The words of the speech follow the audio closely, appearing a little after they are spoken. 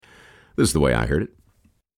This is the way I heard it.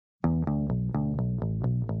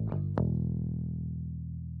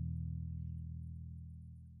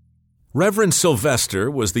 Reverend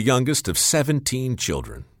Sylvester was the youngest of 17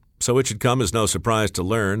 children, so it should come as no surprise to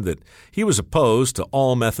learn that he was opposed to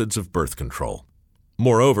all methods of birth control.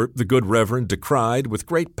 Moreover, the good Reverend decried with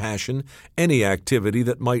great passion any activity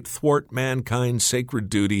that might thwart mankind's sacred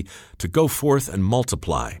duty to go forth and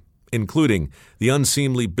multiply, including the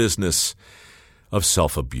unseemly business of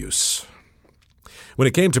self-abuse. When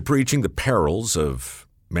it came to preaching the perils of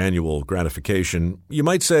manual gratification, you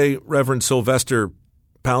might say Reverend Sylvester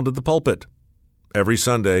pounded the pulpit. Every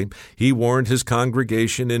Sunday, he warned his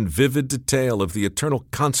congregation in vivid detail of the eternal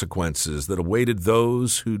consequences that awaited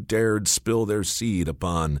those who dared spill their seed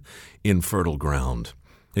upon infertile ground.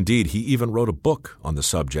 Indeed, he even wrote a book on the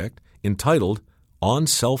subject entitled On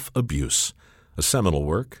Self-Abuse, a seminal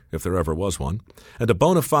work, if there ever was one, and a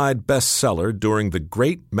bona fide bestseller during the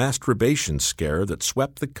great masturbation scare that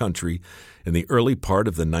swept the country in the early part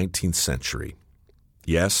of the 19th century.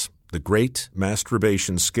 Yes, the great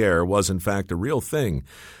masturbation scare was in fact a real thing,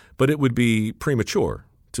 but it would be premature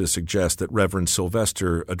to suggest that Reverend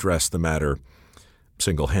Sylvester addressed the matter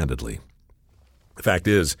single-handedly. The fact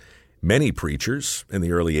is, many preachers in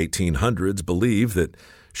the early 1800s believed that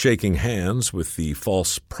shaking hands with the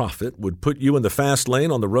false prophet would put you in the fast lane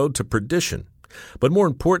on the road to perdition. But more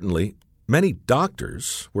importantly, many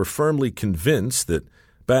doctors were firmly convinced that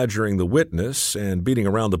badgering the witness and beating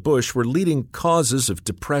around the bush were leading causes of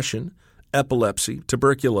depression, epilepsy,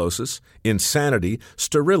 tuberculosis, insanity,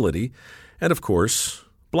 sterility, and, of course,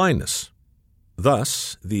 blindness.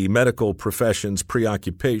 Thus, the medical profession's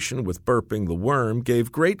preoccupation with burping the worm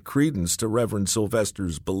gave great credence to Reverend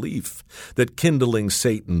Sylvester's belief that kindling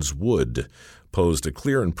Satan's wood posed a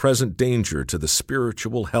clear and present danger to the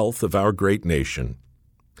spiritual health of our great nation.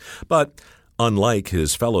 But, unlike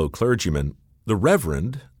his fellow clergymen, the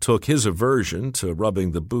Reverend took his aversion to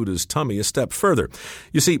rubbing the Buddha's tummy a step further.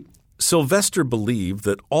 You see, Sylvester believed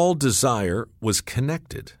that all desire was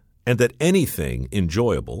connected and that anything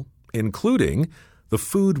enjoyable, including the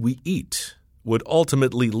food we eat, would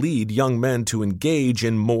ultimately lead young men to engage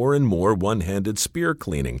in more and more one-handed spear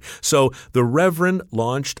cleaning. So the Reverend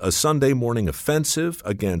launched a Sunday morning offensive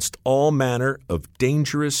against all manner of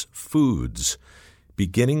dangerous foods,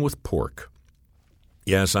 beginning with pork.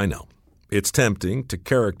 Yes, I know. It's tempting to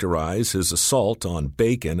characterize his assault on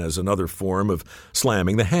bacon as another form of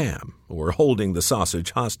slamming the ham, or holding the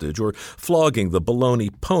sausage hostage, or flogging the bologna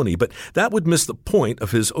pony, but that would miss the point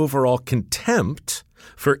of his overall contempt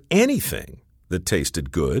for anything that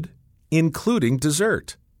tasted good, including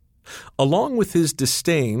dessert. Along with his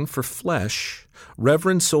disdain for flesh,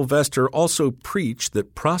 Reverend Sylvester also preached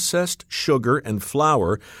that processed sugar and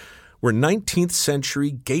flour were 19th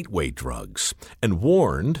century gateway drugs, and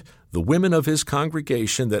warned the women of his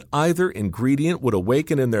congregation that either ingredient would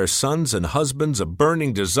awaken in their sons and husbands a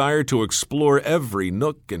burning desire to explore every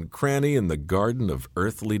nook and cranny in the garden of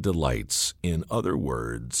earthly delights. In other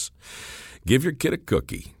words, give your kid a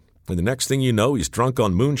cookie, and the next thing you know, he's drunk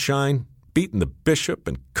on moonshine, beating the bishop,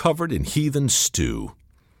 and covered in heathen stew.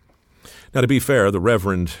 Now, to be fair, the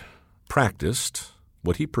Reverend practiced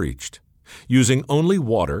what he preached. Using only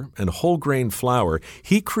water and whole grain flour,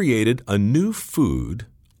 he created a new food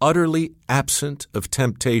utterly absent of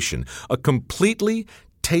temptation, a completely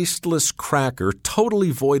tasteless cracker,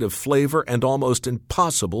 totally void of flavor and almost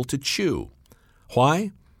impossible to chew.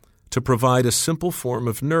 Why? To provide a simple form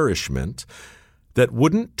of nourishment that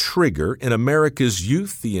wouldn't trigger in America's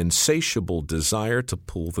youth the insatiable desire to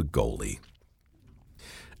pull the goalie.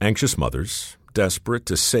 Anxious mothers, desperate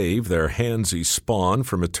to save their handsy spawn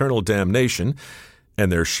from eternal damnation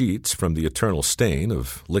and their sheets from the eternal stain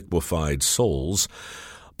of liquefied souls,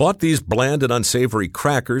 bought these bland and unsavory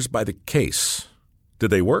crackers by the case. Did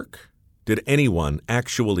they work? Did anyone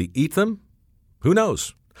actually eat them? Who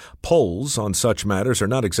knows? Polls on such matters are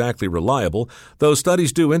not exactly reliable, though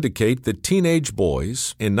studies do indicate that teenage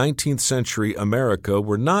boys in 19th century America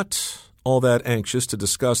were not all that anxious to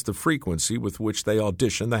discuss the frequency with which they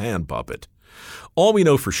auditioned the hand puppet. All we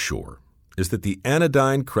know for sure is that the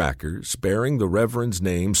anodyne crackers bearing the Reverend's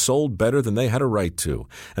name sold better than they had a right to,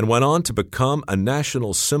 and went on to become a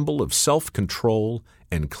national symbol of self-control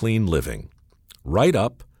and clean living, right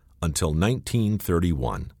up until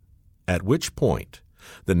 1931, at which point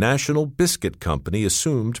the National Biscuit Company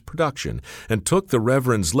assumed production and took the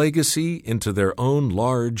Reverend's legacy into their own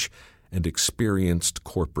large and experienced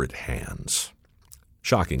corporate hands.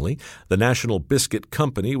 Shockingly, the National Biscuit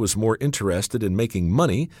Company was more interested in making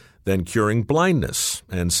money than curing blindness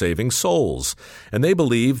and saving souls, and they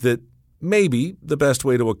believed that maybe the best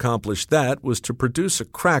way to accomplish that was to produce a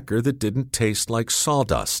cracker that didn't taste like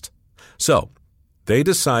sawdust. So they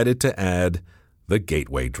decided to add the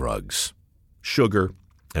gateway drugs: sugar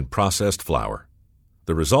and processed flour.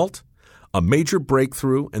 The result? A major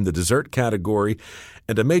breakthrough in the dessert category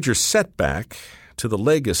and a major setback to the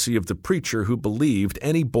legacy of the preacher who believed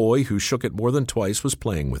any boy who shook it more than twice was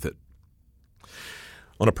playing with it.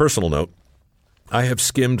 On a personal note, I have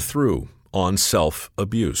skimmed through on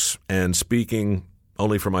self-abuse, and speaking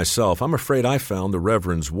only for myself, I'm afraid I found the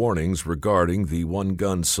Reverend's warnings regarding the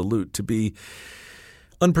one-gun salute to be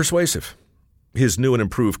unpersuasive. His new and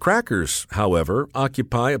improved crackers, however,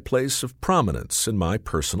 occupy a place of prominence in my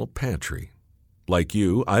personal pantry. Like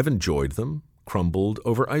you, I've enjoyed them, crumbled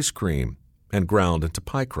over ice cream, and ground into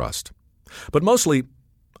pie crust. But mostly,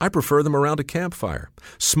 I prefer them around a campfire,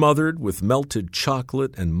 smothered with melted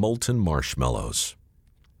chocolate and molten marshmallows.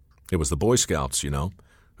 It was the Boy Scouts,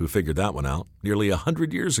 who figured that one out nearly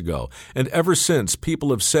 100 years ago, and ever since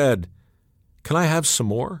people have said, "Can I have some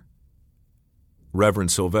more?"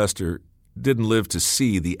 Reverend Sylvester didn't live to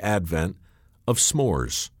see the advent of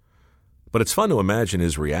s'mores, but it's fun to imagine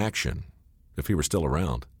his reaction if he were still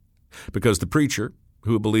around, because the preacher,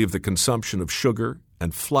 who believed the consumption of sugar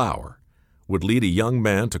and flour would lead a young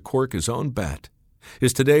man to cork his own bet,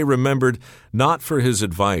 is today remembered not for his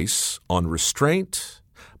advice on restraint,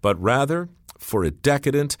 but rather for a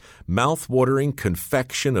decadent, mouth-watering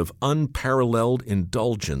confection of unparalleled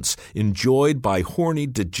indulgence enjoyed by horny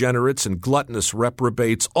degenerates and gluttonous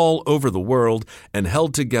reprobates all over the world and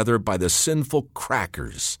held together by the sinful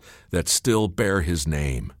crackers that still bear his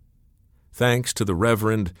name. Thanks to the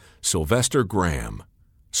Reverend Sylvester Graham,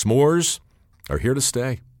 s'mores are here to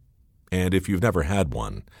stay. And if you've never had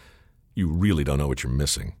one, you really don't know what you're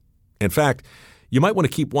missing. In fact, you might want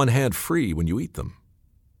to keep one hand free when you eat them.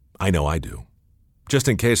 I know I do. Just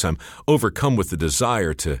in case I'm overcome with the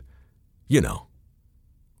desire to,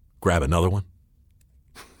 grab another one.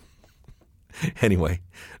 Anyway,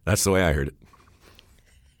 that's the way I heard it.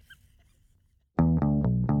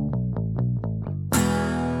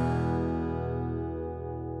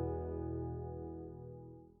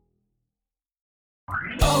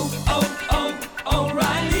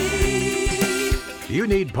 O'Reilly. You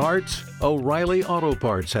need parts? O'Reilly Auto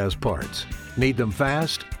Parts has parts. Need them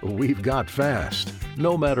fast? We've got fast.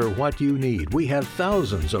 No matter what you need, we have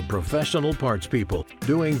thousands of professional parts people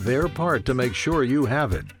doing their part to make sure you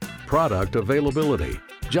have it. Product availability.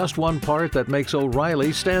 Just one part that makes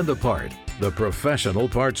O'Reilly stand apart. The professional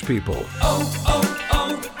parts people.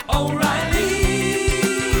 O'Reilly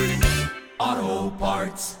Auto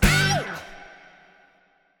Parts.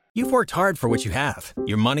 You've worked hard for what you have.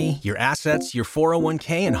 Your money, your assets, your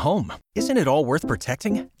 401k, and home. Isn't it all worth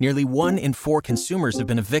protecting? Nearly 1 in 4 consumers have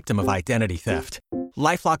been a victim of identity theft.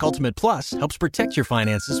 LifeLock Ultimate Plus helps protect your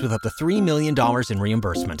finances with up to $3 million in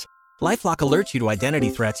reimbursement. LifeLock alerts you to identity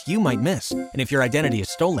threats you might miss. And if your identity is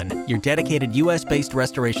stolen, your dedicated U.S.-based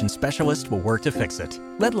restoration specialist will work to fix it.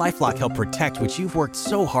 Let LifeLock help protect what you've worked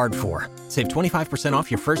so hard for. Save 25% off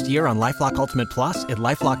your first year on LifeLock Ultimate Plus at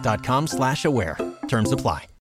LifeLock.com/aware. Terms apply.